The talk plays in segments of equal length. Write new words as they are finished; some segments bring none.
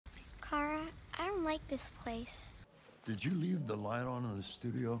don't like this place. Did you leave the light on in the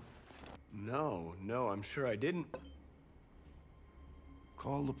studio? No, I'm sure I didn't.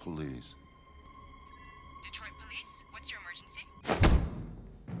 Call the police. Detroit Police, what's your emergency?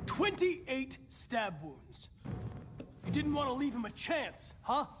 28 stab wounds. You didn't want to leave him a chance,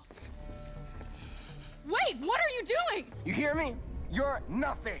 huh? Wait, what are you doing? You hear me? You're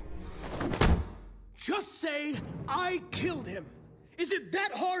nothing. Just say, I killed him. Is it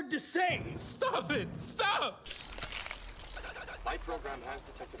that hard to say? Stop it! Stop! My program has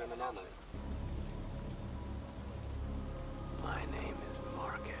detected an anomaly. My name is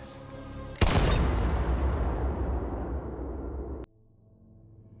Markus.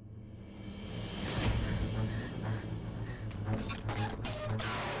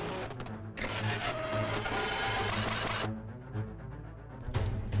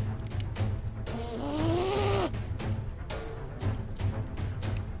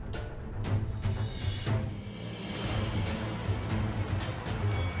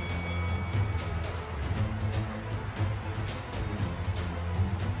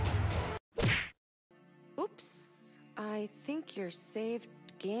 Oops, I think your saved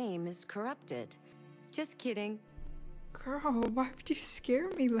game is corrupted. Just kidding. Girl, why would you scare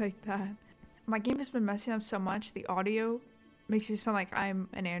me like that? My game has been messing up so much, the audio makes me sound like I'm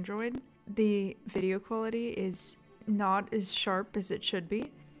an android. The video quality is not as sharp as it should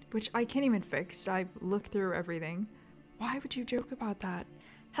be, which I can't even fix. I've looked through everything. Why would you joke about that?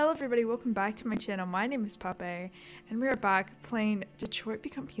 Hello everybody, welcome back to my channel. My name is Puppae, and we are back playing Detroit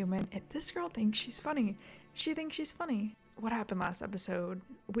Become Human, and this girl thinks she's funny. She thinks she's funny. What happened last episode?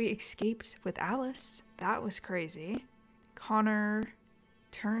 We escaped with Alice. That was crazy. Connor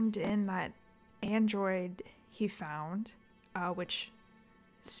turned in that android he found, which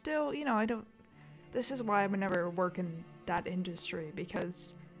still, you know, this is why I would never work in that industry,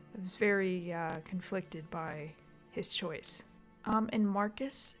 because I was very conflicted by his choice. And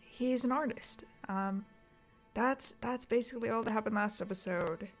Markus, he's an artist. That's basically all that happened last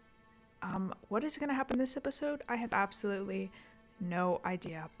episode. What is gonna happen this episode? I have absolutely no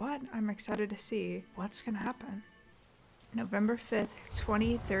idea, but I'm excited to see what's gonna happen. November 5th,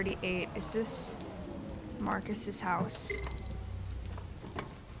 2038. Is this Markus's house?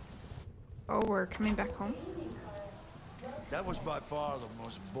 Oh, we're coming back home? That was by far the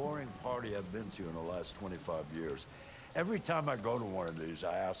most boring party I've been to in the last 25 years. Every time I go to one of these,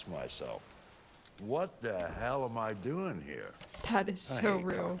 I ask myself, what the hell am I doing here? That is so I hate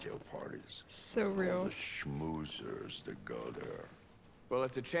real. cocktail parties. So All real. the schmoozers that go there. Well,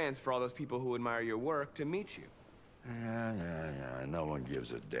 it's a chance for all those people who admire your work to meet you. Yeah. No one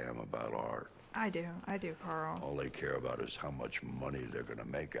gives a damn about art. I do, Carl. All they care about is how much money they're gonna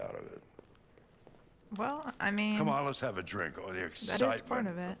make out of it. Well, I mean... Come on, let's have a drink. Oh, the excitement that is part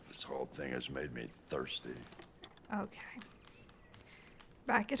of it. This whole thing has made me thirsty. Okay.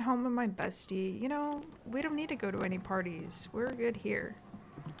 Back at home with my bestie. You know, we don't need to go to any parties. We're good here.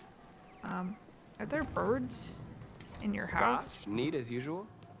 Are there birds in your house? Neat as usual?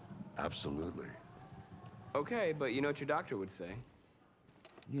 Absolutely. Okay, but you know what your doctor would say.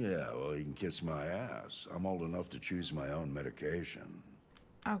 Yeah, well, you can kiss my ass. I'm old enough to choose my own medication.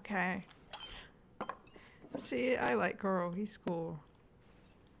 Okay. See, I like Carl. He's cool.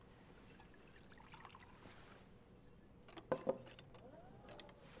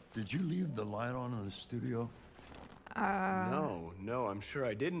 Did you leave the light on in the studio? No, I'm sure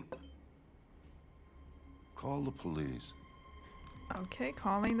I didn't. Call the police. Okay,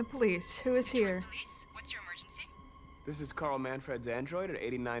 calling the police. Who is Detroit here? Police, what's your emergency? This is Carl Manfred's android at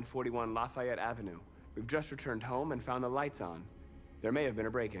 8941 Lafayette Avenue. We've just returned home and found the lights on. There may have been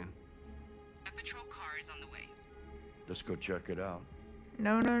a break-in. A patrol car is on the way. Let's go check it out.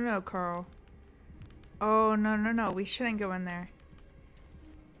 No, Carl. Oh, no. We shouldn't go in there.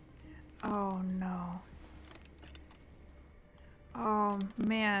 Oh, no. Oh,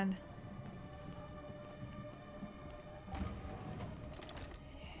 man.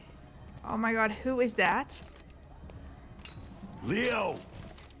 Oh my god, who is that? Leo!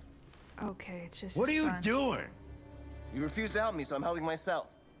 Okay, it's just What are his you son. doing? You refuse to help me, so I'm helping myself.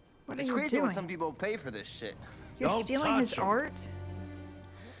 What are It's you crazy doing? when some people pay for this shit. You're Don't stealing his touch him. art?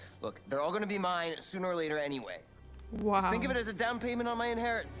 Look, they're all gonna be mine sooner or later anyway. Wow. Just think of it as a down payment on my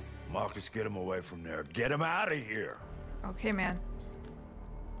inheritance. Markus, get him away from there. Get him out of here. Okay, man.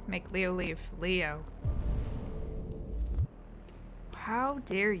 Make Leo leave. Leo. How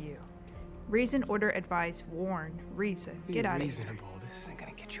dare you? Reason, order, advise, warn. Reason. Get out of here. Reasonable. This isn't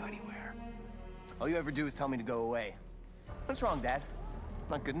gonna get you anywhere. All you ever do is tell me to go away. What's wrong, Dad?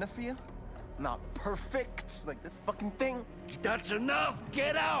 Not good enough for you? not perfect, like this fucking thing. That's enough!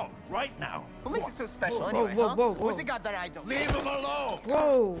 Get out! Right now! What makes it so special Whoa, anyway, whoa, huh? whoa, whoa. What's it got that I don't? Leave him alone!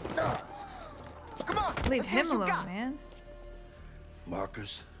 Whoa! Come on! Leave let's see him what you alone, got. man.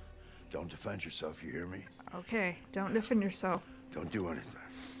 Marcus, don't defend yourself, you hear me? Okay, don't defend yourself. Don't do anything.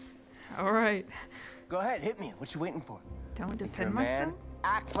 All right. Go ahead, hit me. What you waiting for? Don't Think you're a defend man? myself?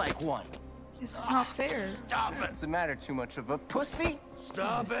 Act like one. This is not fair. Stop it! What's the matter? Too much of a pussy?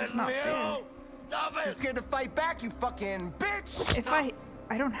 Stop This it, is not Leo! fair. Stop Too it! scared to fight back, you fucking bitch! If I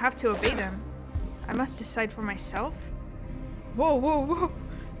don't have to obey them. I must decide for myself? Whoa, whoa, whoa.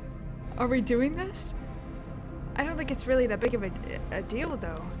 Are we doing this? I don't think it's really that big of a deal,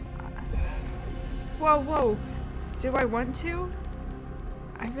 though. Whoa, whoa. Do I want to?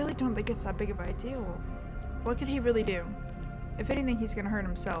 I really don't think it's that big of a deal. What could he really do? If anything, he's gonna hurt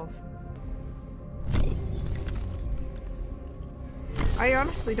himself. I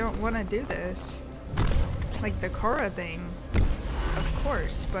honestly don't want to do this. Like the Kara thing, of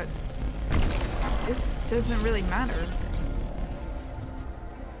course, but this doesn't really matter.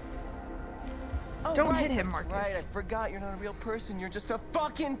 Oh, Don't right, hit him, that's Marcus. Right, I forgot you're not a real person. You're just a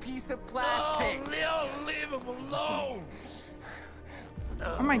fucking piece of plastic. Oh, Leo, leave him alone!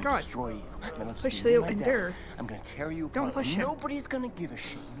 Oh my god. Destroy you. Then I'll just Push be Leo my and dad. Dur. I'm gonna tear you Don't apart. push him. Nobody's gonna give a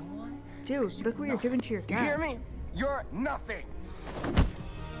shit. You know why? Dude, look what you're doing to your You hear dad. me? You're nothing.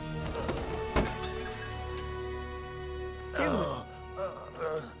 Dude.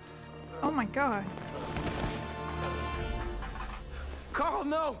 Oh my god. Carl,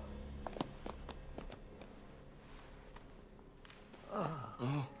 no!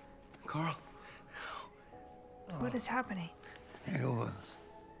 Oh, Carl. What is happening? Humans.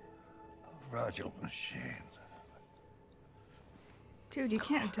 Fragile machines. Dude, you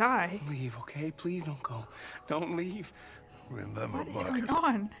can't die. Leave, okay? Please don't go. Don't leave. Remember, What is Marcus, going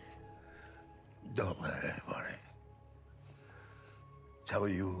on? don't let anybody tell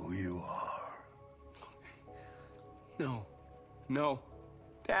you who you are. No. No.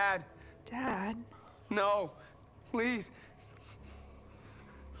 Dad. Dad? No. Please.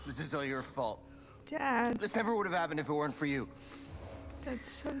 This is all your fault. Dad? This never would have happened if it weren't for you.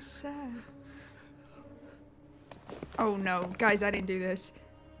 That's so sad. Oh no, guys, I didn't do this.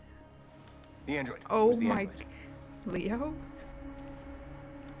 The android. Oh Who's the my... android? Leo?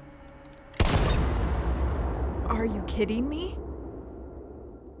 Are you kidding me?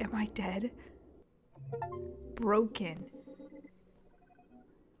 Am I dead? Broken.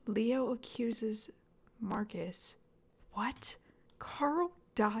 Leo accuses Marcus. What? Carl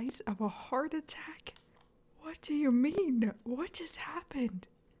dies of a heart attack? What do you mean? What just happened?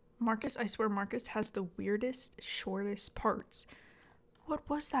 Marcus, I swear Marcus has the weirdest, shortest parts. What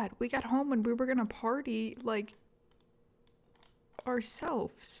was that? We got home and we were gonna party, like,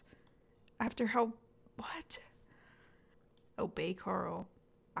 ourselves. After how... What? Obey Carl.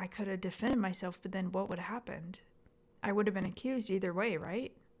 I could have defended myself, but then what would have happened? I would have been accused either way,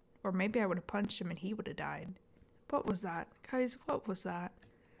 right? Or maybe I would have punched him and he would have died. What was that? Guys, what was that?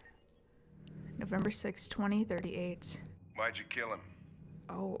 November 6, 2038. Why'd you kill him?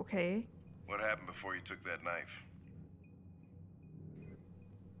 Oh, okay. What happened before you took that knife?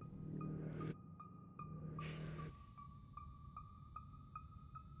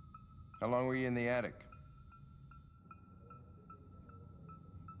 How long were you in the attic?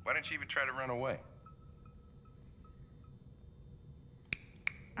 Why didn't you even try to run away?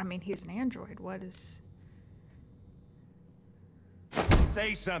 I mean, he's an android. What is...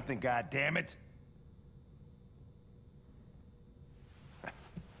 Say something, goddammit!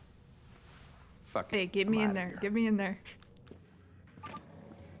 Fuck it. Hey, get me in there. Get me in there.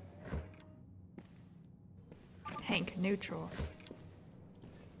 Hank, neutral.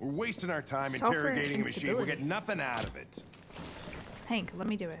 We're wasting our time Sulfur interrogating a machine. We'll instability. get nothing out of it. Hank, let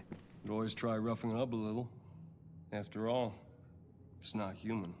me do it. Could always try roughing it up a little. After all, it's not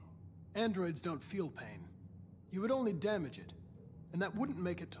human. Androids don't feel pain. You would only damage it, and that wouldn't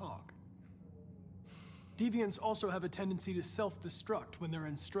make it talk. Deviants also have a tendency to self-destruct when they're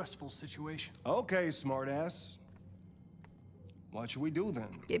in stressful situations. Okay, smartass. What should we do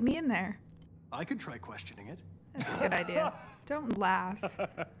then? Get me in there. I could try questioning it. That's a good idea. Don't laugh.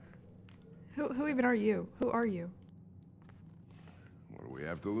 Who even are you? Who are you? What do we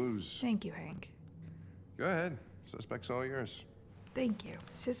have to lose? Thank you, Hank. Go ahead. Suspect's all yours. Thank you.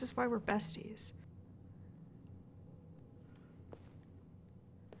 See, this is why we're besties.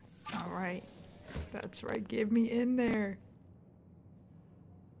 All right. That's right. Get me in there.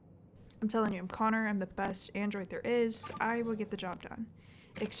 I'm telling you, I'm Connor. I'm the best android there is. I will get the job done.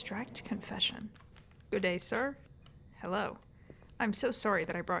 Extract confession. Good day, sir. Hello. I'm so sorry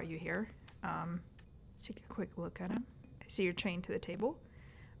that I brought you here. Let's take a quick look at him. I see you're chained to the table.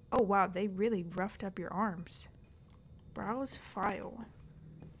 Oh wow, they really roughed up your arms. Browse file.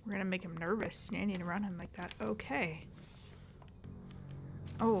 We're gonna make him nervous standing around him like that. Okay.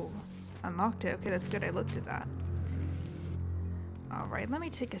 Oh, unlocked it. Okay, that's good. I looked at that. Alright, let me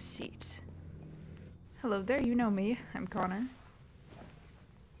take a seat. Hello there, you know me. I'm Connor.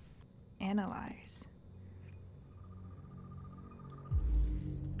 Analyze.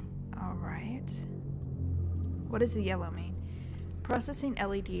 Alright. What does the yellow mean? Processing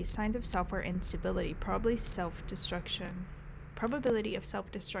LED, signs of software instability, probably self-destruction. Probability of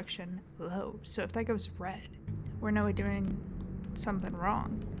self-destruction low. So if that goes red, we're now doing something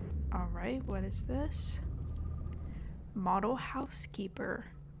wrong. Alright, what is this? Model housekeeper.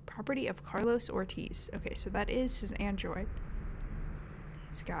 Property of Carlos Ortiz. Okay, so that is his android.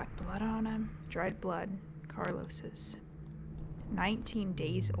 He's got blood on him. Dried blood. Carlos's. 19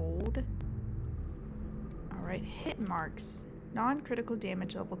 days old. Alright, hit marks. Non-critical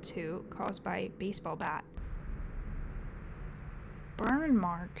damage level 2 caused by baseball bat. Burn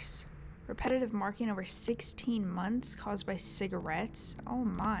marks. Repetitive marking over 16 months caused by cigarettes. Oh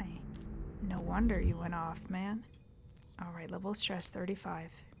my. No wonder you went off, man. Alright, level of stress 35.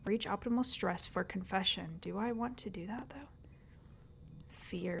 Reach optimal stress for confession. Do I want to do that though?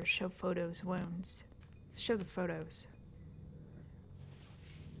 Fear. Show photos. Wounds. Let's show the photos.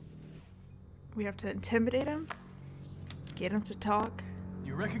 We have to intimidate him. Get him to talk.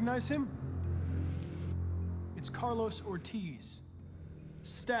 You recognize him? It's Carlos Ortiz.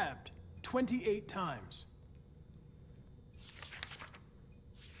 Stabbed 28 times.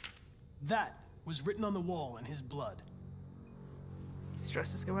 That was written on the wall in his blood.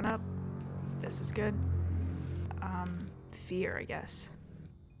 Stress is going up. This is good. Fear, I guess.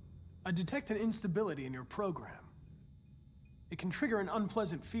 I detect an instability in your program. It can trigger an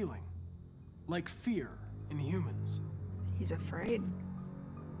unpleasant feeling, like fear in humans. He's afraid.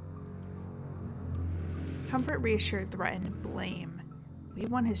 Comfort, reassure, threaten, blame. We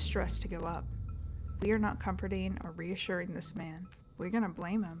want his stress to go up. We are not comforting or reassuring this man. We're gonna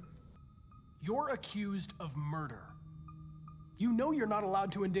blame him. You're accused of murder. You know you're not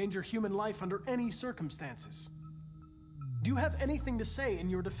allowed to endanger human life under any circumstances. Do you have anything to say in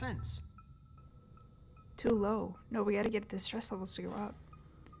your defense? Too low. No, we gotta get the stress levels to go up.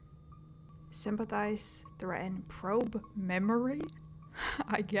 Sympathize, threaten, probe, memory?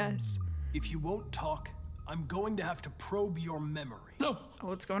 I guess. If you won't talk, I'm going to have to probe your memory. No!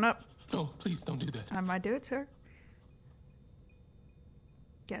 Oh, it's going up. No, please don't do that. I might do it, sir.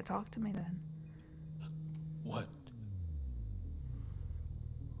 Yeah, talk to me then. What?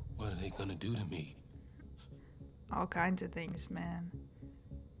 What are they gonna do to me? All kinds of things, man.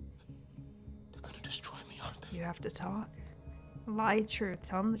 They're gonna destroy me, aren't they? You have to talk. Lie truth.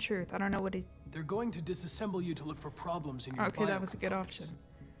 Tell him the truth. I don't know what he... They're going to disassemble you to look for problems in your Okay, that was a good option.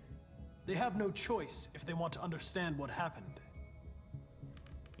 They have no choice if they want to understand what happened.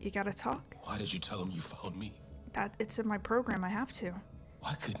 You gotta talk. Why did you tell them you found me? It's in my program. I have to.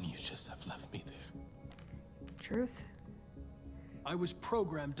 Why couldn't you just have left me there? Truth. I was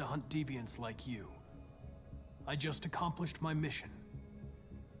programmed to hunt deviants like you. I just accomplished my mission.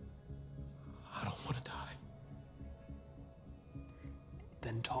 I don't want to die.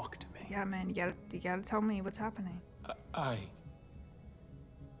 Then talk to me. Yeah, man, you gotta tell me what's happening. I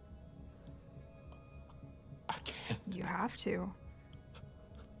can't. You have to.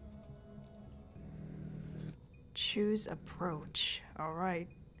 Choose approach. All right,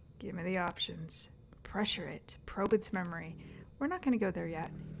 give me the options. Pressure it. Probe its memory. We're not gonna go there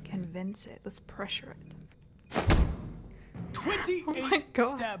yet. Convince it. Let's pressure it. 28 Oh my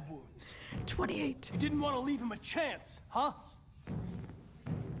God. stab wounds. 28. You didn't want to leave him a chance, huh?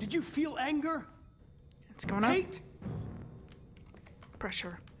 Did you feel anger? It's going up. Hate?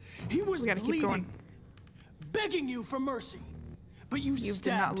 Pressure. He was We gotta keep bleeding, going. begging you for mercy. But you did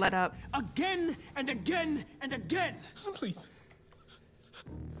stabbed not let up. again and again and again. Please.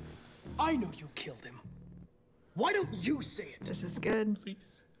 I know you killed him. Why don't you say it? This is good.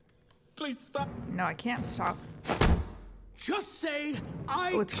 Please. Please stop. No, I can't stop. Just say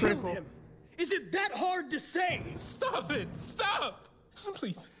I it's killed critical. him. Is it that hard to say? Stop it. Stop.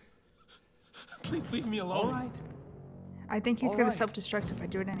 Please. Please leave me alone. All right. I think he's All gonna right. self-destruct if I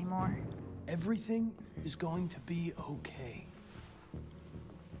do it anymore. Everything is going to be okay.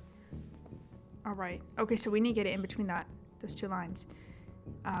 All right. Okay, so we need to get it in between those two lines.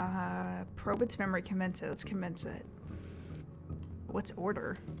 Probe its memory, convince it. Let's convince it. What's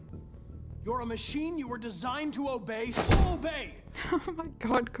order? You're a machine you were designed to obey, so obey! Oh my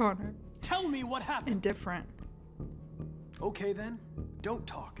God, Connor. Tell me what happened. Indifferent. Okay then, don't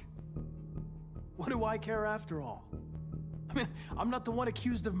talk. What do I care after all? I mean, I'm not the one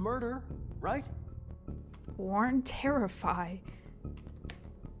accused of murder, right? Warn, terrify.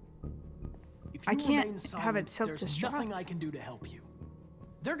 If I you can't remain silent, have it self-destruct. There's nothing I can do to help you.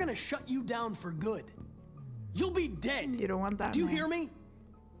 They're gonna shut you down for good. You'll be dead. You don't want that, Do you man. hear me?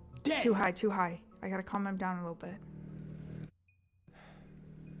 Dead. Too high, too high. I gotta calm him down a little bit.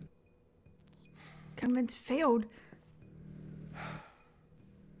 Convince failed.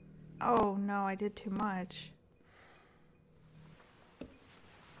 Oh no, I did too much.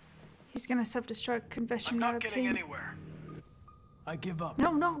 He's gonna self-destruct. Confession not obtained. anywhere. I give up.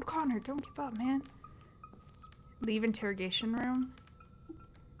 No, no, Connor, don't give up, man. Leave interrogation room.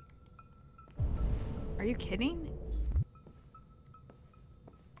 Are you kidding?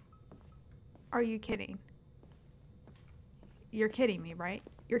 Are you kidding? You're kidding me, right?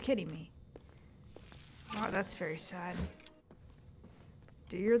 You're kidding me. Oh, that's very sad.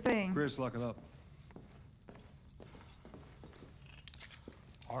 Do your thing. Chris, lock it up.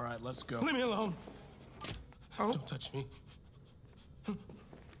 All right, let's go. Leave me alone. Oh. Don't touch me.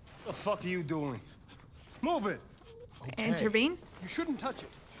 The fuck are you doing? Move it! Okay. Intervene? You shouldn't touch it.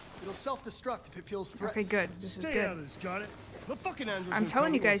 It'll self-destruct if it feels threatened. Okay, good. This is Stay good. out of this, got it? The fucking Andrew's I'm gonna telling tell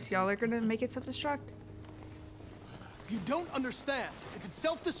you me what guys, to y'all are gonna make it self-destruct. You don't understand. If it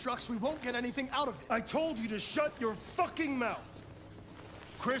self-destructs, we won't get anything out of it. do. I told you to shut your fucking mouth!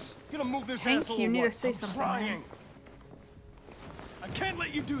 Chris, you gonna move this Hank, asshole you or need what? to say I'm something, trying. man. I can't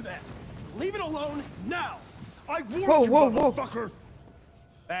let you do that. Leave it alone now. I warned Whoa, you, whoa, whoa. motherfucker!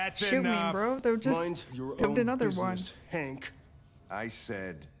 That's Shoot enough. me, bro. They'll just Mind your build own another business, Hank. I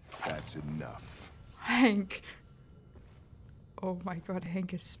said that's enough. one. Hank. Oh my god,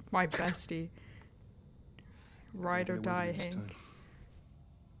 Hank is my bestie. Ride or die, Hank.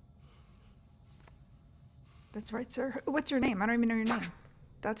 That's right, sir. What's your name? I don't even know your name.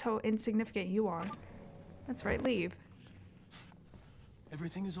 That's how insignificant you are. That's right, leave.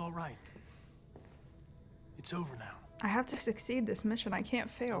 Everything is all right. It's over now. I have to succeed this mission. I can't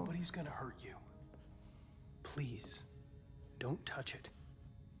fail. Nobody's gonna hurt you. Please, don't touch it.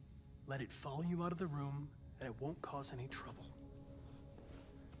 Let it follow you out of the room, and it won't cause any trouble.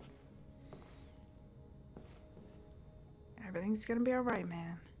 Everything's gonna be alright,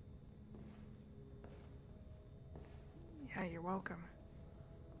 man. Yeah, you're welcome.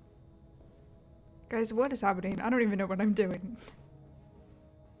 Guys, what is happening? I don't even know what I'm doing.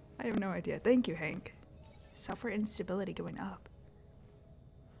 I have no idea. Thank you, Hank. Suffer instability going up.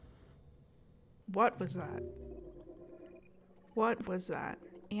 What was that? What was that?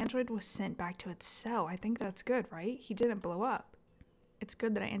 Android was sent back to its cell. I think that's good, right? He didn't blow up. It's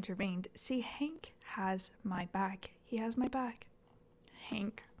good that I intervened. See, Hank has my back. He has my back.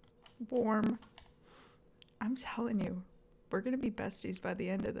 Hank. Warm. I'm telling you, we're gonna be besties by the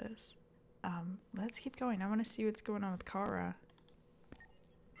end of this. Let's keep going. I want to see what's going on with Kara.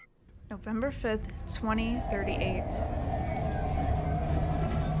 November 5th, 2038.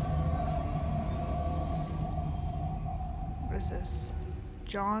 What is this?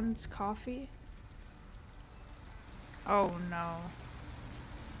 John's Coffee? Oh no.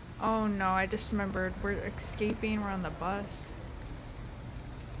 Oh no, I just remembered. We're escaping, we're on the bus.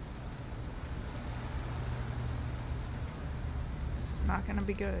 This is not gonna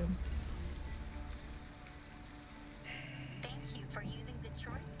be good. Thank you for using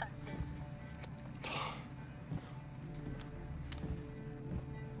Detroit buses.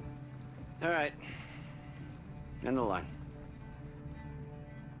 All right. End the line.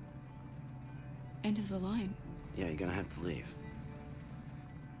 End of the line. Yeah, you're gonna have to leave.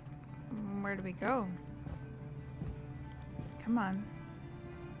 Where do we go? Come on.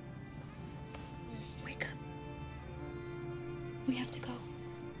 Wake up. We have to go.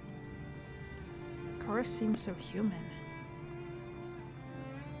 Kara seems so human.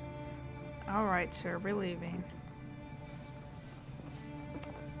 Alright, sir, we're leaving.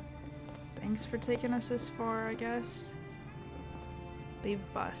 Thanks for taking us this far, I guess. Leave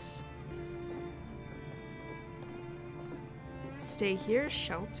bus. Stay here,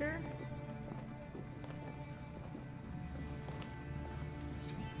 shelter?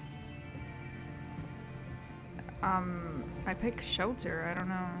 I pick shelter, I don't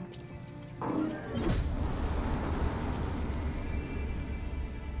know.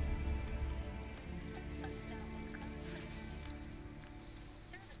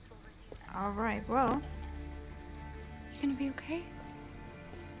 Alright, well. You gonna be okay?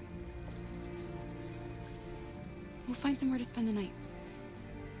 We'll find somewhere to spend the night.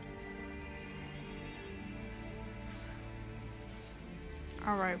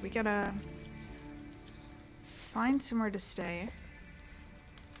 Alright, we gotta find somewhere to stay.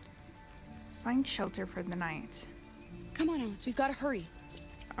 Find shelter for the night. Come on, Alice, we've got to hurry.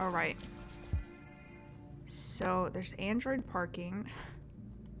 Alright. So, there's Android parking.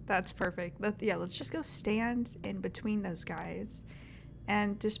 That's perfect. Yeah, let's just go stand in between those guys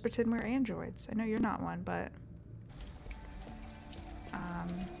and just pretend we're androids. I know you're not one, but...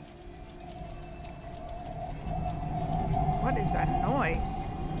 What is that noise?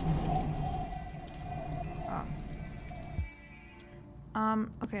 Oh.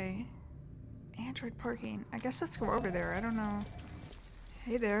 Okay. Android parking. I guess let's go over there. I don't know.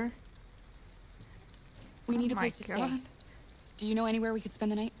 Hey there. We need a place to stay. Do you know anywhere we could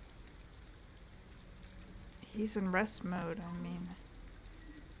spend the night? He's in rest mode, I mean.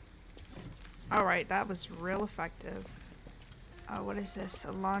 Alright, that was real effective. What is this? A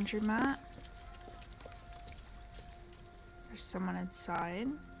laundromat? There's someone inside.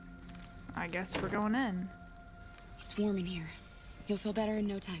 I guess we're going in. It's warm in here. You'll feel better in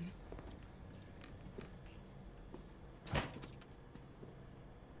no time.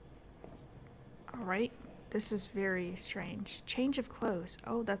 Alright, this is very strange. Change of clothes.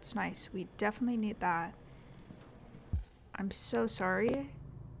 Oh, that's nice. We definitely need that. I'm so sorry.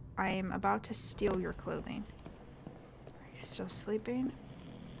 I am about to steal your clothing. Are you still sleeping?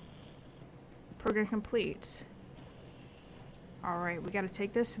 Program complete. Alright, we gotta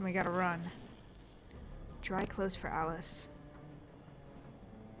take this and we gotta run. Dry clothes for Alice.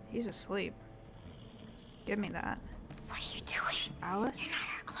 He's asleep. Give me that. What are you doing? Alice? They're not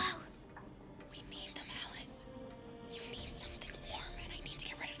our clothes. We need them, Alice. You need something warm, and I need to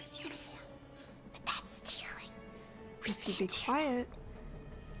get rid of this uniform. But that's stealing. If you be quiet,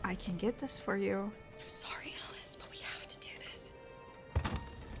 I can get this for you. I'm sorry, Alice, but we have to do this.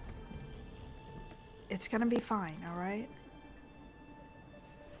 It's gonna be fine, alright?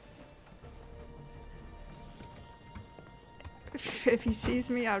 If he sees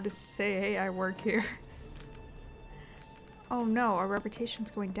me, I'll just say, hey, I work here. Oh no, our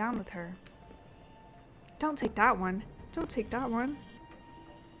reputation's going down with her. Don't take that one. Don't take that one.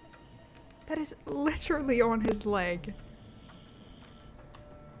 That is literally on his leg.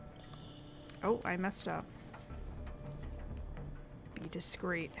 Oh, I messed up. Be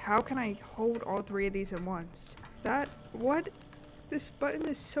discreet. How can I hold all three of these at once? What? This button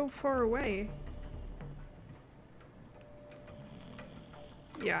is so far away.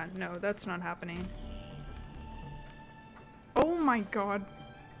 Yeah, no, that's not happening. Oh my god.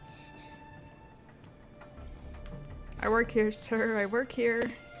 I work here, sir. I work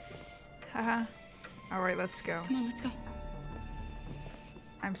here. Haha. Alright, let's go. Come on, let's go.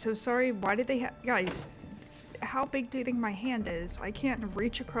 I'm so sorry. Why did they guys, how big do you think my hand is? I can't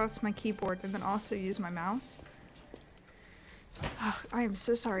reach across my keyboard and then also use my mouse. I am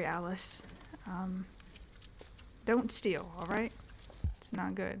so sorry, Alice. Don't steal, alright? It's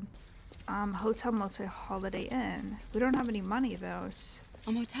not good. Hotel Motel Holiday Inn. We don't have any money though.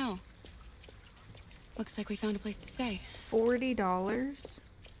 A motel. Looks like we found a place to stay. $40?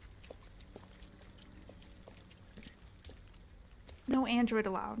 No Android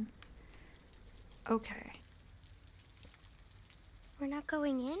allowed. Okay. We're not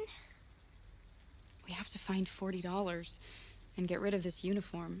going in? We have to find $40 and get rid of this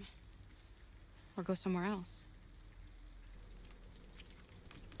uniform. Or go somewhere else.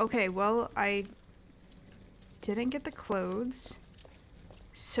 Okay, well, I didn't get the clothes,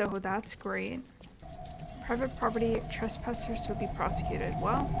 so that's great. Private property trespassers would be prosecuted.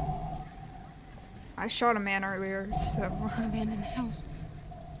 Well, I shot a man earlier, so... An abandoned house.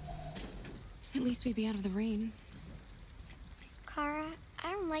 At least we'd be out of the rain. Kara,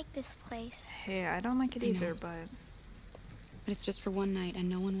 I don't like this place. Hey, I don't like it either, but... But it's just for one night, and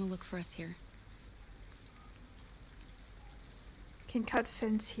no one will look for us here. Can cut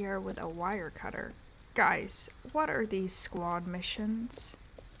fence here with a wire cutter. Guys, what are these squad missions?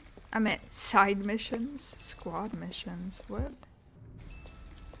 I meant side missions? Squad missions, what?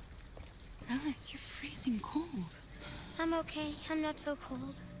 Alice, you're freezing cold. I'm okay. I'm not so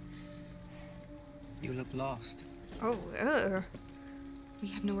cold. You look lost. Oh, ugh. We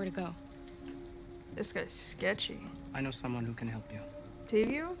have nowhere to go. This guy's sketchy. I know someone who can help you. Do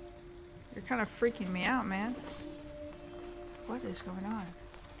you? You're kind of freaking me out, man. What is going on?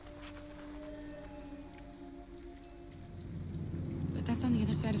 But that's on the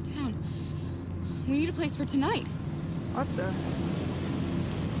other side of town. We need a place for tonight. What the?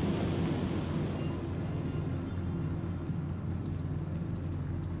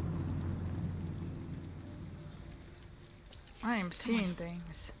 I am seeing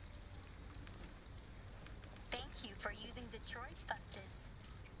things. Thank you for using Detroit buses.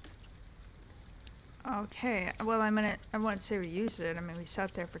 Okay, well, I wouldn't say we used it. I mean, we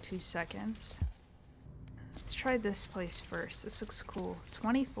sat there for 2 seconds. Let's try this place first. This looks cool.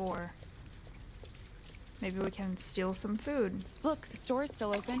 24. Maybe we can steal some food. Look, the store is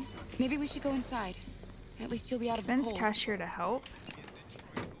still open. Maybe we should go inside. At least you'll be out of the Ben's cold. cashier to help.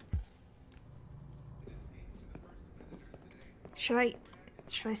 Should I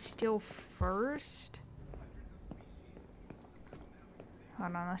steal first?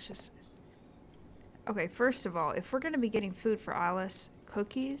 Hold on, let's just... Okay, first of all, if we're gonna be getting food for Alice,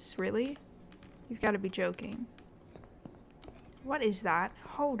 cookies, really? You've got to be joking. What is that?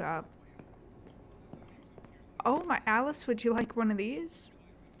 Hold up. Oh my, Alice, would you like one of these?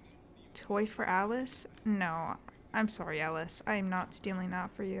 Toy for Alice? No, I'm sorry, Alice. I am not stealing that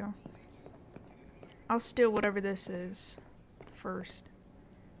for you. I'll steal whatever this is first.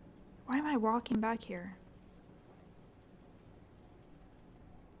 Why am I walking back here?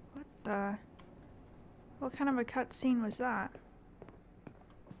 What the... What kind of a cutscene was that?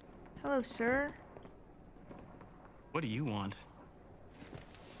 Hello, sir. What do you want?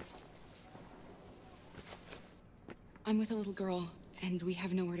 I'm with a little girl, and we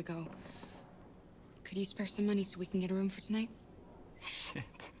have nowhere to go. Could you spare some money so we can get a room for tonight?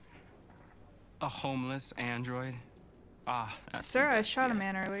 Shit. A homeless android? Ah, that's Sir, the I best shot a yet.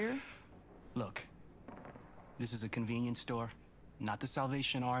 man earlier. Look, this is a convenience store, not the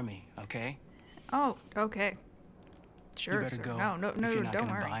Salvation Army, okay? Oh, okay. Sure, You better sir. go No, if you're not don't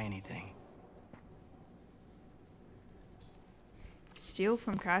gonna worry. buy anything. Steal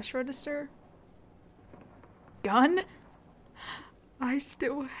from cash register? Gun? I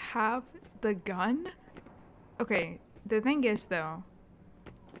still have the gun? Okay, the thing is though,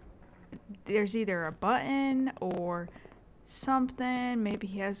 there's either a button or something. Maybe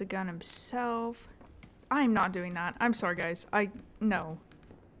he has a gun himself. I'm not doing that. I'm sorry, guys. No.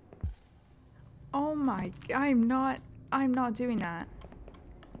 Oh my, I'm not doing that.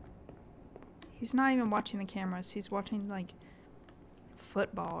 He's not even watching the cameras. He's watching, like,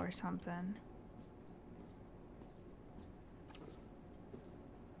 football or something.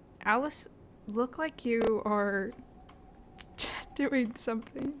 Alice, look like you are doing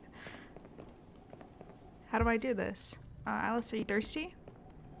something. How do I do this? Alice, are you thirsty?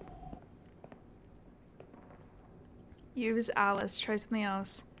 Use Alice. Try something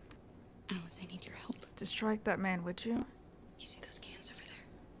else. Alice, I need your help. Distract that man, would you? You see those cans over there?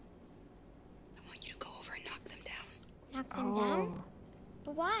 I want you to go over and knock them down. Knock them down?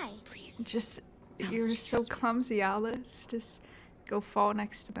 But why? Please. Just, Alice, you're just so trust me. clumsy, Alice. Just go fall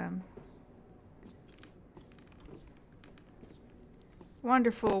next to them.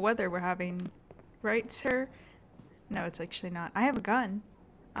 Wonderful weather we're having. Right, sir? No, it's actually not. I have a gun.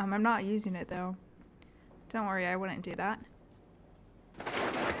 I'm not using it, though. Don't worry, I wouldn't do that.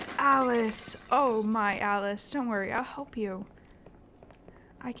 Alice! Oh my, Alice. Don't worry, I'll help you.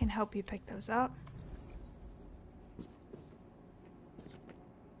 I can help you pick those up.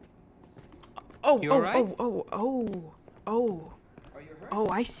 Oh, You alright? oh,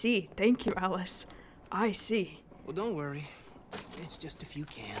 I see. Thank you, Alice. I see. Well, don't worry. It's just a few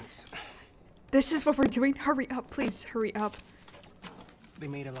cans. This is what we're doing? Hurry up, please. Hurry up. They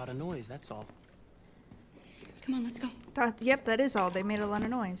made a lot of noise, that's all. Come on, let's go. Yep, that is all. They made a lot of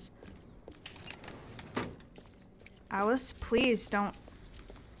noise. Alice, please don't.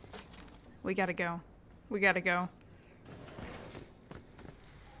 We gotta go. We gotta go.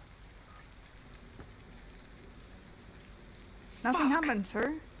 Nothing happened,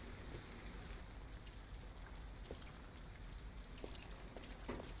 sir.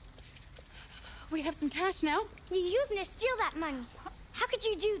 We have some cash now. You used me to steal that money. How could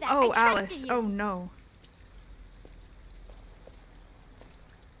you do that? Oh, I trusted Alice. you. Oh, no.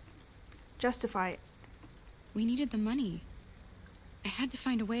 Justify it. We needed the money. I had to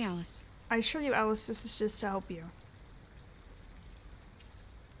find a way, Alice. I assure you, Alice, this is just to help you.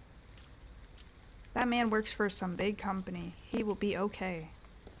 That man works for some big company. He will be okay.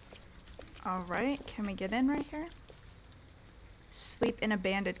 Alright, can we get in right here? Sleep in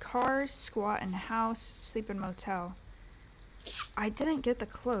abandoned cars, squat in house, sleep in motel. I didn't get the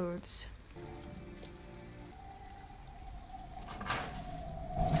clothes.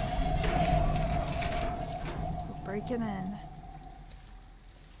 We'll break it in.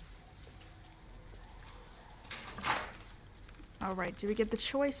 Alright, do we get the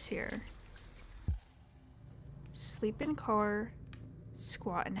choice here? Sleep in car,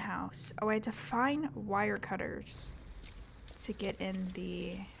 squat in house. Oh, I had to find wire cutters to get in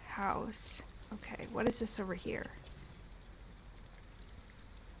the house. Okay, what is this over here?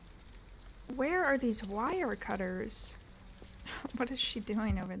 Where are these wire cutters? What is she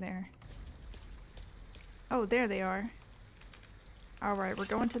doing over there? Oh, there they are. Alright, we're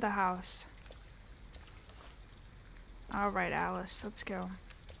going to the house. Alright, Alice, let's go.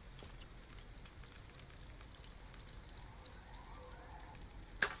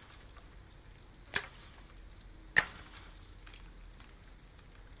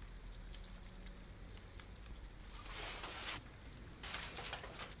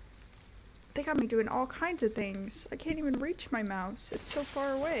 They got me doing all kinds of things. I can't even reach my mouse. It's so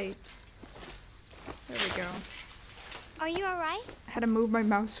far away. There we go. Are you alright? I had to move my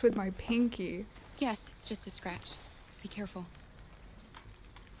mouse with my pinky. Yes, it's just a scratch. Be careful.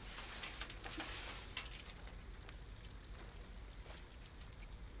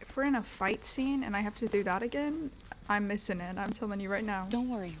 If we're in a fight scene and I have to do that again, I'm missing it. I'm telling you right now. Don't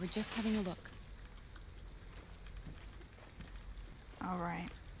worry, we're just having a look. Alright.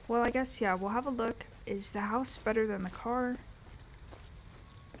 Well, I guess, yeah, we'll have a look. Is the house better than the car?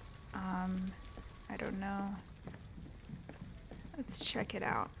 I don't know. Let's check it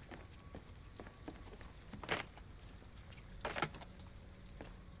out.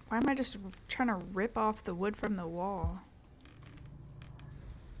 Why am I just trying to rip off the wood from the wall?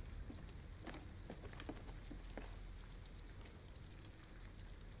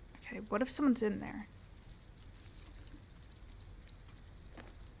 Okay, what if someone's in there?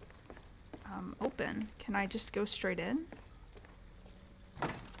 Open. Can I just go straight in?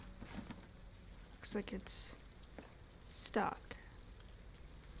 Looks like it's stuck.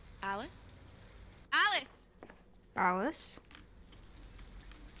 Alice? Alice! Alice?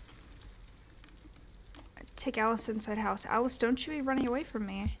 Take Alice inside house. Alice, don't you be running away from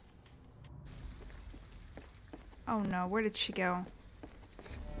me. Oh no, where did she go?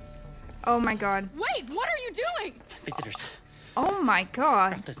 Oh my god. Wait, what are you doing? Visitors. Oh my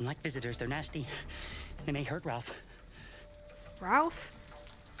god. Ralph doesn't like visitors. They're nasty. They may hurt Ralph. Ralph?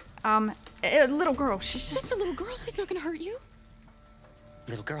 A little girl. She's just a little girl. She's not gonna hurt you.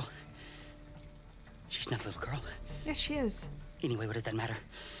 Little girl? She's not a little girl. Yes, she is. Anyway, what does that matter?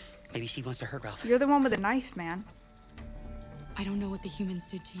 Maybe she wants to hurt Ralph. You're the one with the knife, man. I don't know what the humans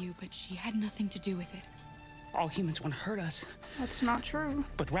did to you, but she had nothing to do with it. All humans want to hurt us. That's not true.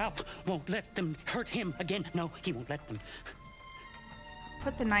 But Ralph won't let them hurt him again. No, he won't let them.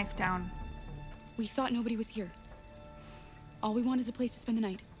 Put the knife down. We thought nobody was here. All we want is a place to spend the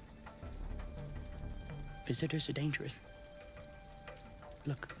night. Visitors are dangerous.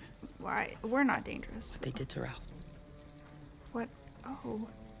 Look. Why? We're not dangerous. They did to Ralph. What? Oh.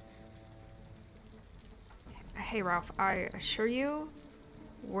 Hey, Ralph, I assure you,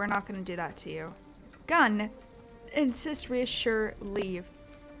 we're not gonna do that to you. Gun! Insist, reassure, leave.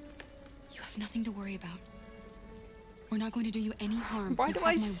 You have nothing to worry about. We're not going to do you any harm. Why do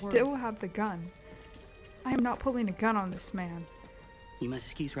I still have the gun? I am not pulling a gun on this man. You must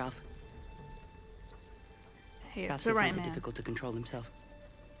excuse Ralph. Hey, Ralph it's alright, finds it man. difficult to control himself.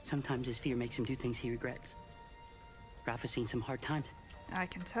 Sometimes his fear makes him do things he regrets. Ralph has seen some hard times. I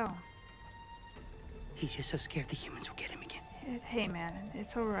can tell. He's just so scared the humans will get him again. Hey, man,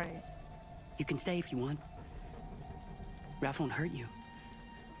 it's alright. You can stay if you want. Ralph won't hurt you.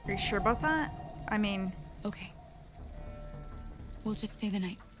 Are you sure about that? I mean... Okay. We'll just stay the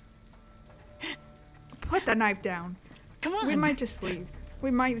night. Put the knife down. Come on. We might just leave.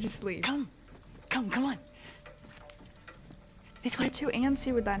 We might just leave. Come on. This way. You're too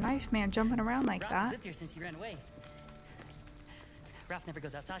antsy with that knife, man, jumping around like Ralph's that. lived here since he ran away. Ralph never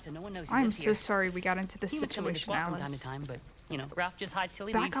goes outside, so no one knows he I'm lives so here. sorry we got into this Humans come in to situation, swat from time to Alice. time, but, you know, Ralph just hides till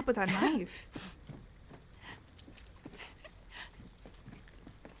he leaves. Back up with that knife.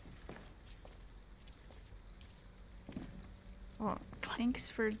 Well, thanks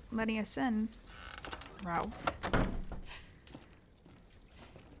for letting us in, Ralph.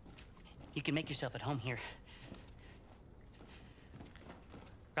 You can make yourself at home here.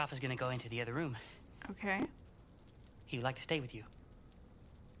 Ralph is gonna go into the other room. Okay. He would like to stay with you.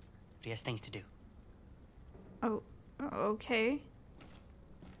 But he has things to do. Oh, okay.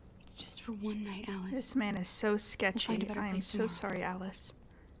 It's just for one night, Alice. This man is so sketchy. find a better I am place so tomorrow. sorry, Alice.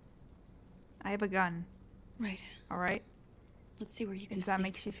 I have a gun. Right. Alright? Let's see where you can If that sleep.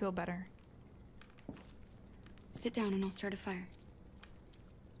 makes you feel better. Sit down and I'll start a fire.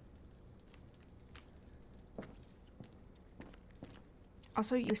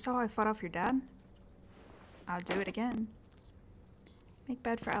 Also, you saw I fought off your dad? I'll do it again. Make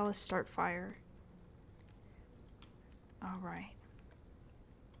bed for Alice, start fire. Alright.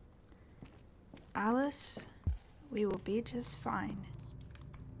 Alice, we will be just fine.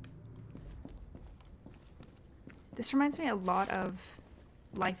 This reminds me a lot of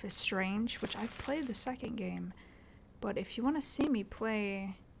Life is Strange, which I've played the second game. But if you want to see me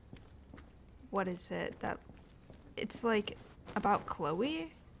play what is it? That it's like about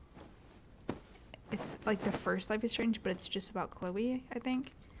Chloe. It's like the first Life is Strange, but it's just about Chloe, I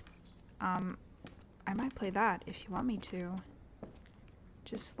think. I might play that if you want me to.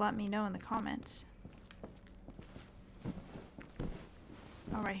 Just let me know in the comments.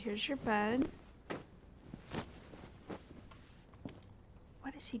 Alright, here's your bed.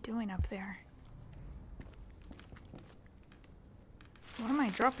 What is he doing up there? What am I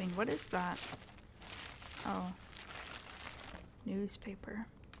dropping? What is that? Oh. Newspaper.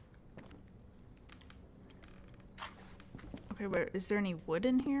 Okay, wait, is there any wood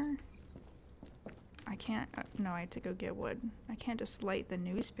in here? I can't, no, I had to go get wood. I can't just light the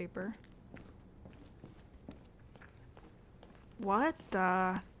newspaper. What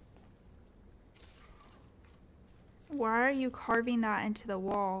the? Why are you carving that into the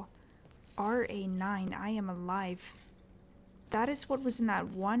wall? RA9, I am alive. That is what was in that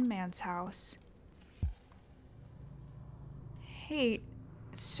one man's house. Hey,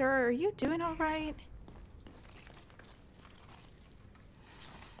 sir, are you doing all right?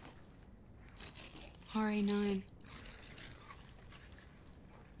 RA9.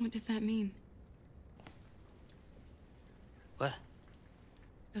 What does that mean? What?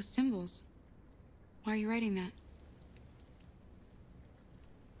 Those symbols. Why are you writing that?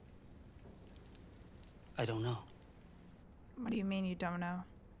 I don't know. What do you mean you don't know?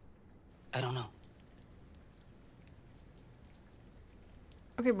 I don't know.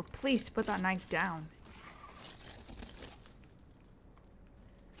 Okay, but please put that knife down.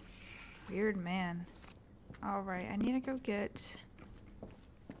 Weird man. Alright, I need to go get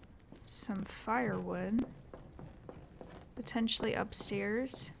some firewood. Potentially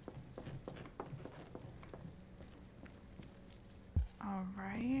upstairs.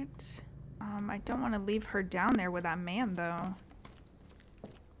 Alright. I don't want to leave her down there with that man, though.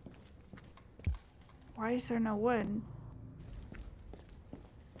 Why is there no wood?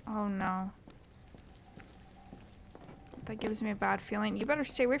 Oh, no. That gives me a bad feeling. You better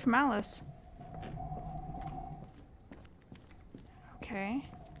stay away from Alice. Okay.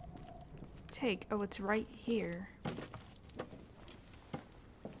 Take. Oh, it's right here.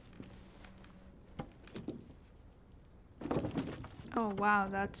 Oh, wow.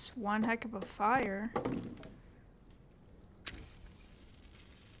 That's one heck of a fire.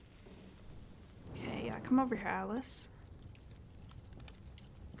 Okay, yeah. Come over here, Alice.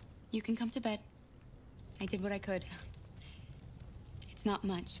 You can come to bed. I did what I could. It's not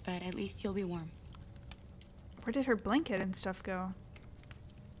much, but at least you'll be warm. Where did her blanket and stuff go?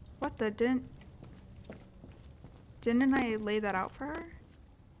 What the? Didn't I lay that out for her?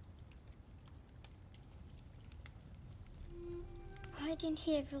 Why didn't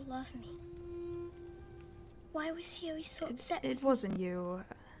he ever love me? Why was he always so upset? It wasn't you.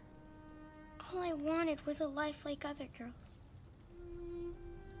 All I wanted was a life like other girls.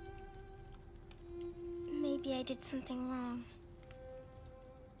 Maybe I did something wrong.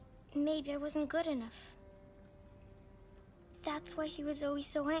 Maybe I wasn't good enough. That's why he was always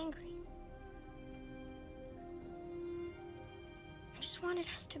so angry. I just wanted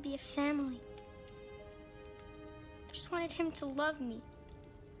us to be a family. I just wanted him to love me.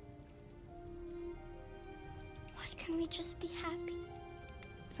 Why can't we just be happy?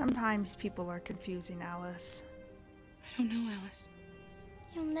 Sometimes people are confusing, Alice. I don't know, Alice.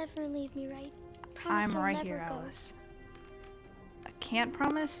 You'll never leave me, right? Promise I'm you'll right never here, go. Alice. I can't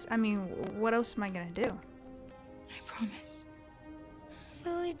promise? I mean, what else am I gonna do? I promise.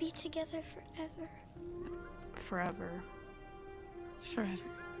 Will we be together forever? Forever. Forever.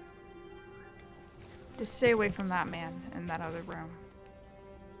 Just stay away from that man in that other room.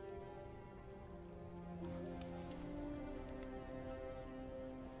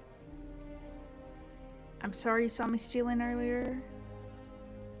 I'm sorry you saw me stealing earlier.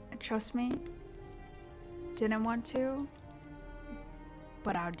 Trust me, didn't want to,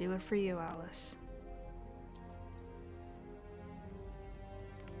 but I'll do it for you, Alice.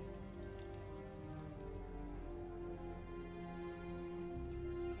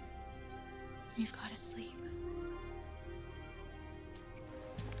 You've got to sleep.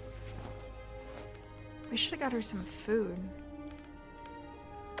 We should have got her some food.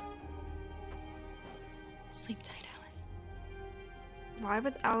 Sleep tight, Alice. Why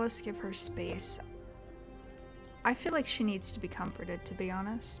would Alice give her space? I feel like she needs to be comforted, to be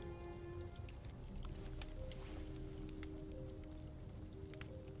honest.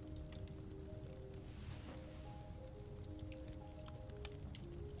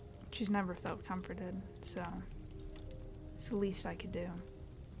 She's never felt comforted, so it's the least I could do.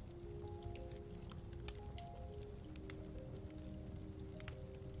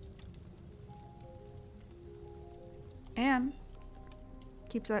 And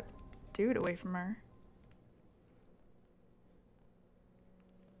keeps that dude away from her.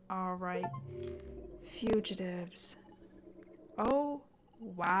 Alright. Fugitives. Oh,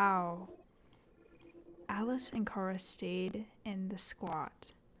 wow. Alice and Kara stayed in the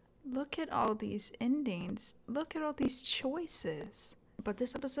squat. Look at all these endings. Look at all these choices. But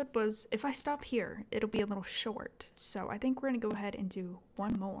this episode was, if I stop here, it'll be a little short. So I think we're gonna go ahead and do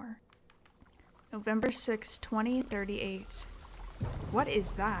one more. November 6, 2038. What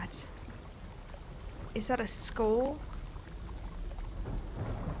is that? Is that a skull?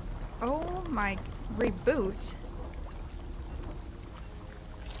 Oh my, reboot.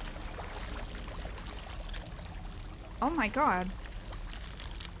 Oh my god.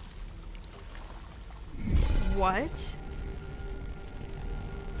 What?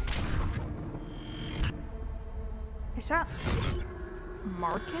 Is that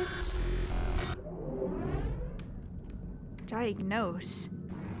Markus? Diagnose.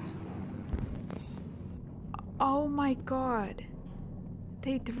 Oh my god.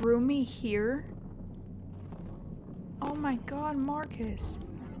 They threw me here? Oh my god, Markus.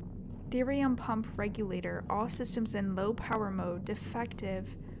 Therium pump regulator. All systems in low power mode.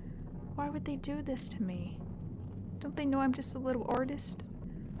 Defective. Why would they do this to me? Don't they know I'm just a little artist?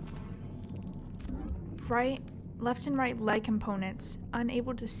 Right, left and right leg components.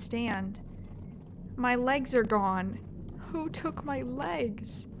 Unable to stand. My legs are gone. Who took my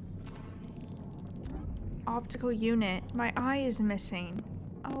legs? Optical unit. My eye is missing.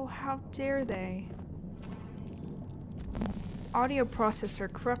 Oh, how dare they? Audio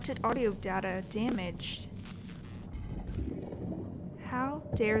processor. Corrupted audio data damaged. How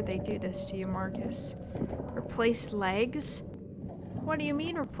dare they do this to you, Markus? Replace legs? What do you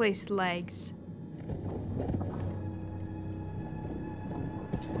mean replace legs?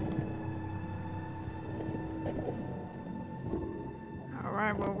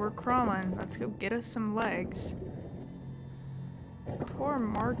 Alright, well, we're crawling. Let's go get us some legs. Poor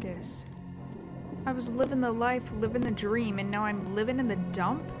Markus. I was living the life, living the dream, and now I'm living in the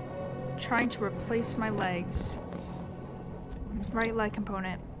dump? Trying to replace my legs. Right leg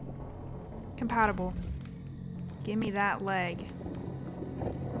component. Compatible. Give me that leg.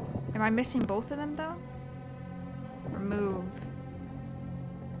 Am I missing both of them, though? Remove.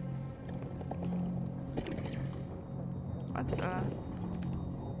 What the?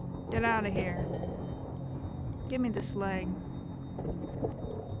 Get out of here. Give me this leg.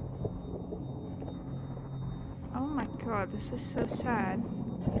 Oh my god, this is so sad.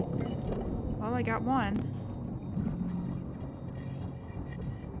 Well, I got one.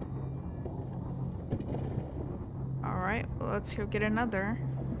 Alright, well, let's go get another.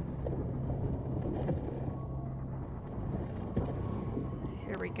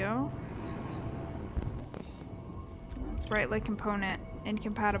 Here we go. Right leg component.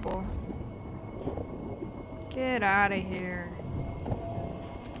 Incompatible. Get out of here.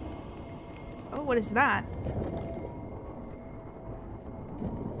 Oh, what is that?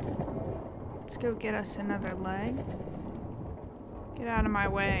 Let's go get us another leg. Get out of my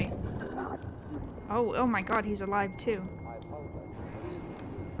way. Oh my god, he's alive too.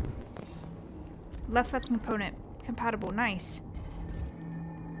 Left component. Compatible. Nice.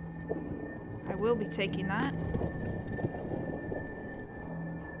 I will be taking that.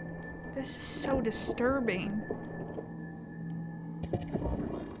 This is so disturbing.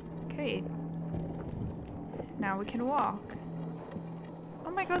 Okay. Now we can walk.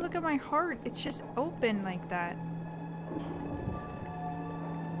 Oh my god, look at my heart. It's just open like that.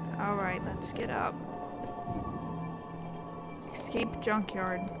 Alright, let's get up. Escape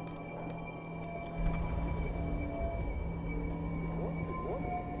junkyard.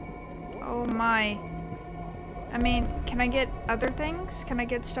 Oh my. I mean, can I get other things? Can I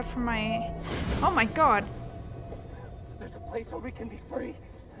get stuff from my... Oh my god! There's a place where we can be free.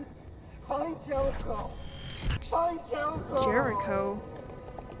 Find Jericho! Find Jericho! Jericho?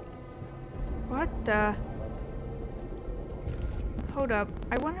 What the... Hold up.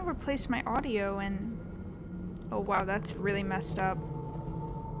 I want to replace my audio and... Oh wow, that's really messed up.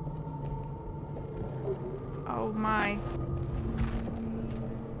 Oh my.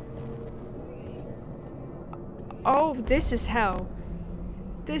 Oh, this is hell.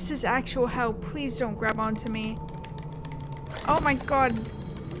 This is actual hell. Please don't grab onto me. Oh my god.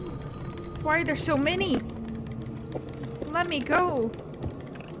 Why are there so many? Let me go.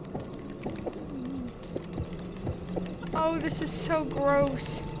 Oh, this is so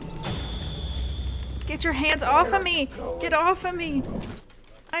gross. Get your hands off of me. Get off of me.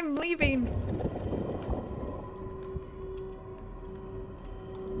 I'm leaving.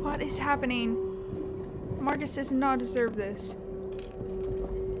 What is happening? Markus does not deserve this.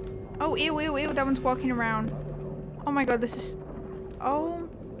 Oh, ew, ew, ew, that one's walking around. Oh my god, this is... Oh.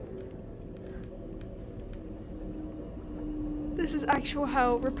 This is actual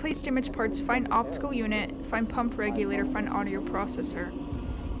hell. Replace damaged parts, find optical unit, find pump regulator, find audio processor.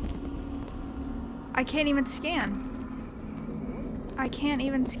 I can't even scan. I can't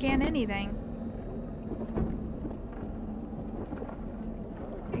even scan anything.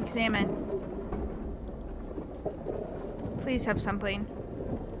 Examine. Please have something.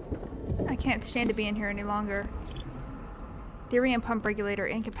 I can't stand to be in here any longer. Theory and pump regulator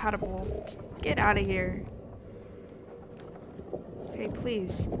incompatible. Get out of here. Okay,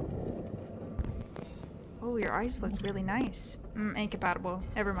 please. Oh, your eyes look really nice. Incompatible.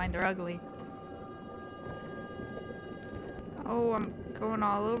 Never mind, they're ugly. Oh, I'm going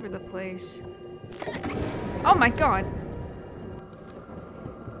all over the place. Oh my god!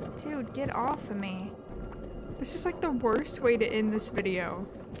 Dude, get off of me. This is like the worst way to end this video.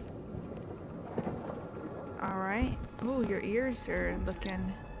 Alright. Oh, your ears are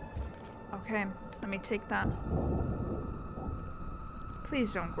looking... Okay, let me take that.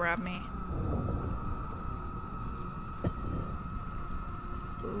 Please don't grab me.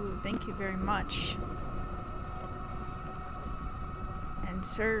 Ooh, thank you very much.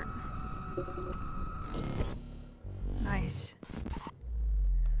 Insert. Nice.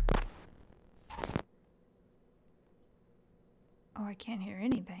 Oh, I can't hear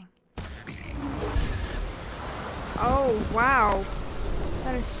anything. Oh, wow.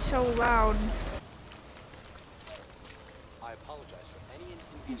 That is so loud. I apologize for any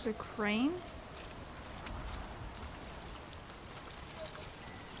inconvenience. There's a crane?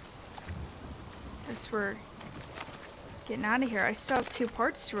 Guess we're getting out of here. I still have 2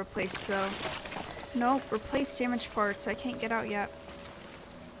 parts to replace, though. Nope, replace damaged parts. I can't get out yet.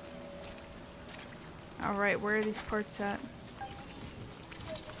 Alright, where are these parts at?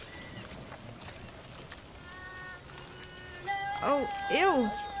 Oh, ew!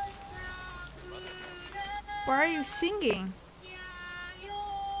 Why are you singing?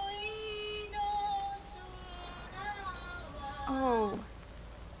 Oh.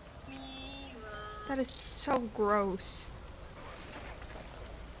 That is so gross.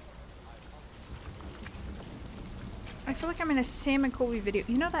 I feel like I'm in a Sam and Colby video.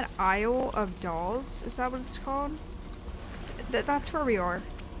 You know that aisle of dolls? Is that what it's called? That's where we are.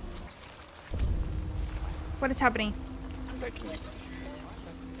 What is happening? I'm begging you, please.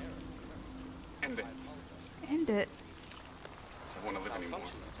 End it. End it? I don't want to live anymore.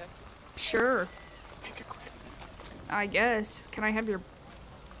 Sure. Make it quick. I guess. Can I have your...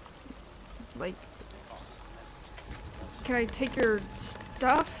 like... Can I take your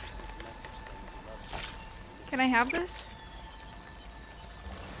stuff? Can I have this?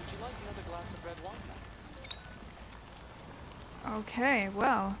 Would you like another glass of red wine? Okay,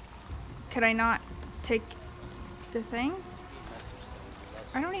 well. Could I not take the thing?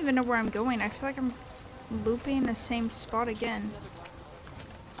 I don't even know where I'm going. I feel like I'm looping the same spot again.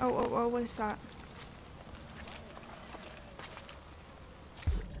 Oh, what is that?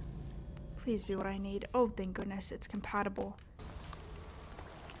 Please be what I need. Oh, thank goodness, it's compatible.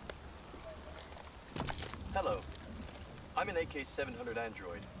 Hello. I'm an AK-700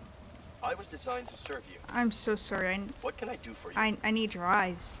 android. I was designed to serve you. I'm so sorry. What can I do for you? I need your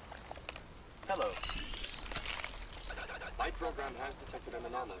eyes. Hello. My program has detected an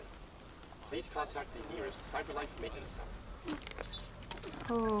anomaly. Please contact the nearest CyberLife maintenance center.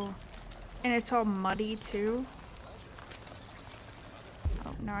 Oh. And it's all muddy, too?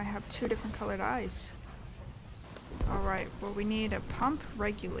 Oh, now I have 2 different colored eyes. Alright, well, we need a pump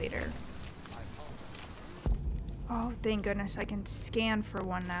regulator. Oh, thank goodness, I can scan for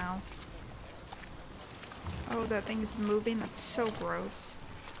one now. Oh, that thing is moving. That's so gross.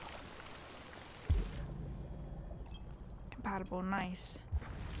 Compatible, nice.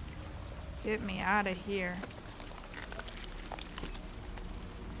 Get me out of here.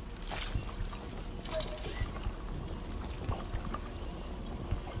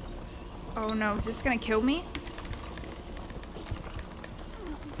 Oh no, is this gonna kill me?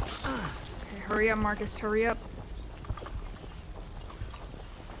 Okay, hurry up, Markus, hurry up.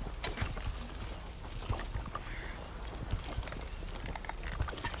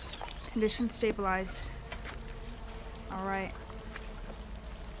 Condition stabilized. Alright.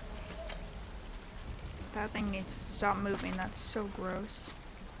 That thing needs to stop moving. That's so gross.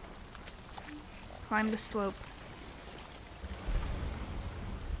 Climb the slope.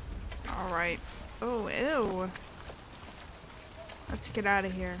 Alright. Oh, ew. Let's get out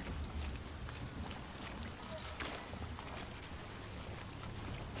of here.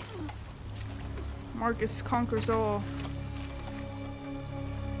 Markus conquers all.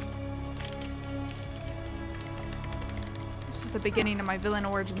 This is the beginning of my villain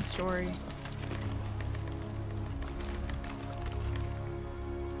origin story.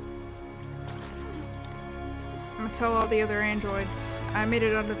 I'm gonna tell all the other androids I made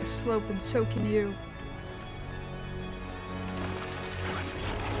it under the slope and so can you.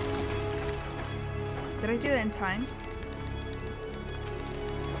 Did I do that in time?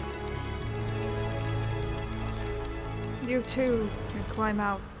 You too can climb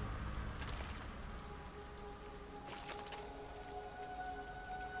out.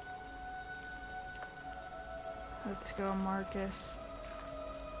 Let's go, Markus.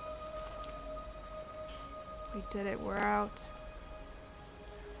 We did it. We're out.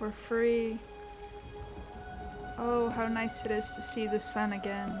 We're free. Oh, how nice it is to see the sun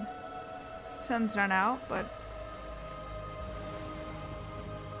again. Sun's not out, but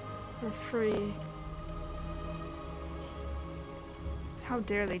we're free. How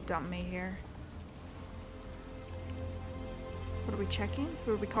dare they dump me here? What are we checking?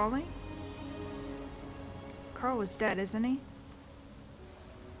 Who are we calling? Carl is dead, isn't he?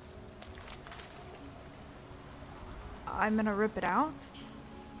 I'm gonna rip it out?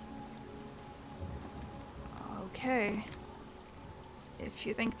 Okay. If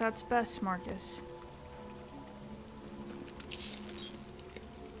you think that's best, Markus.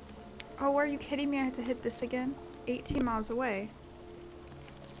 Oh, are you kidding me? I had to hit this again? 18 miles away.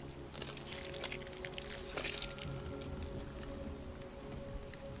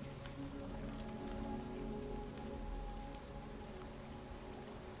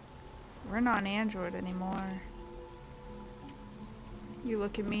 We're not an android anymore. You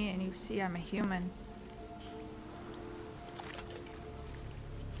look at me and you see I'm a human.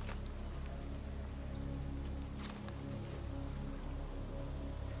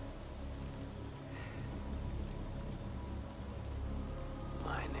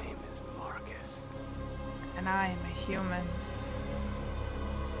 My name is Markus. And I am a human.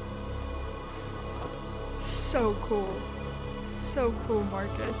 So cool. So cool,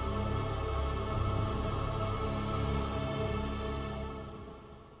 Markus.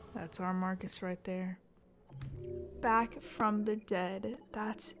 That's our Markus right there. Back from the dead.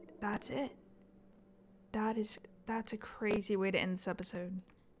 That's it. That's a crazy way to end this episode.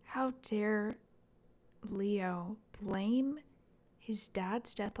 How dare Leo blame his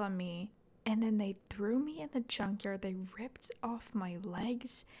dad's death on me, and then they threw me in the junkyard. They ripped off my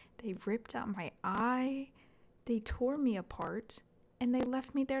legs. They ripped out my eye. They tore me apart, and they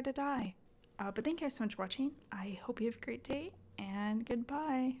left me there to die. But thank you guys so much for watching. I hope you have a great day, and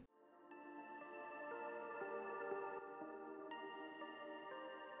goodbye.